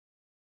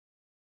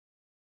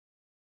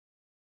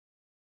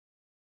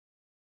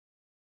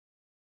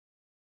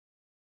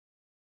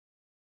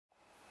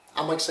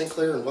I'm Mike St.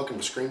 Clair and welcome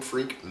to Screen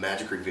Freak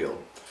Magic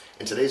Revealed.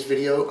 In today's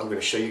video, I'm going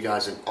to show you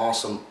guys an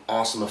awesome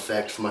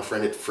effect from my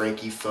friend at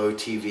FrankyFo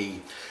TV.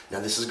 Now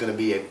this is going to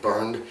be a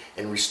burned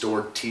and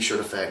restored t-shirt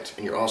effect,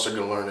 and you're also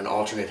going to learn an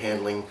alternate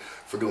handling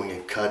for doing a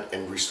cut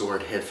and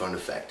restored headphone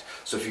effect.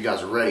 So if you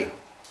guys are ready,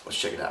 let's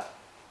check it out.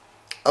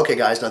 Okay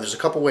guys, now there's a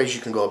couple ways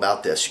you can go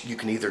about this. You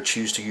can either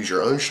choose to use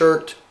your own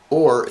shirt,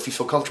 or if you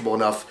feel comfortable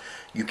enough,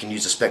 you can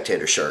use a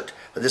spectator shirt.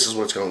 But this is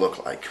what it's going to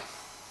look like.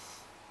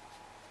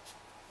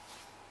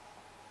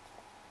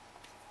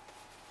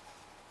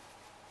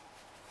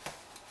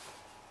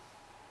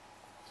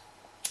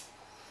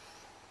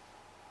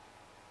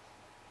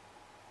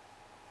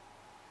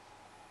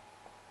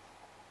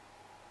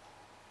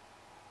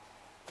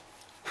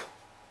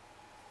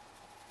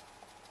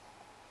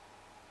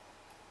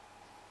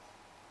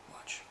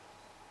 Watch.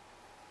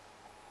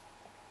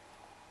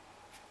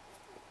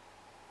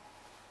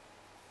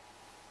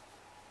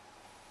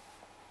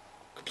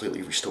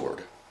 Completely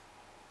restored.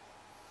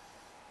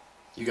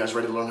 You guys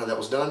ready to learn how that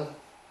was done?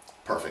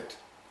 Perfect.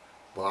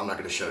 Well, I'm not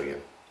going to show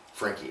you.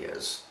 Frankie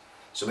is.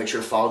 So make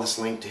sure to follow this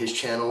link to his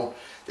channel.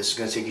 This is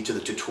going to take you to the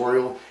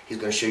tutorial. He's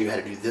going to show you how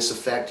to do this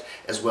effect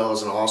as well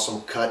as an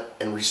awesome cut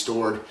and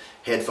restored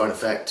headphone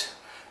effect.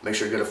 Make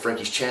sure to go to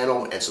Frankie's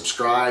channel and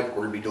subscribe.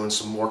 We're going to be doing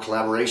some more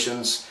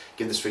collaborations.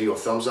 Give this video a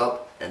thumbs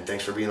up, and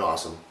thanks for being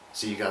awesome.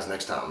 See you guys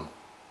next time.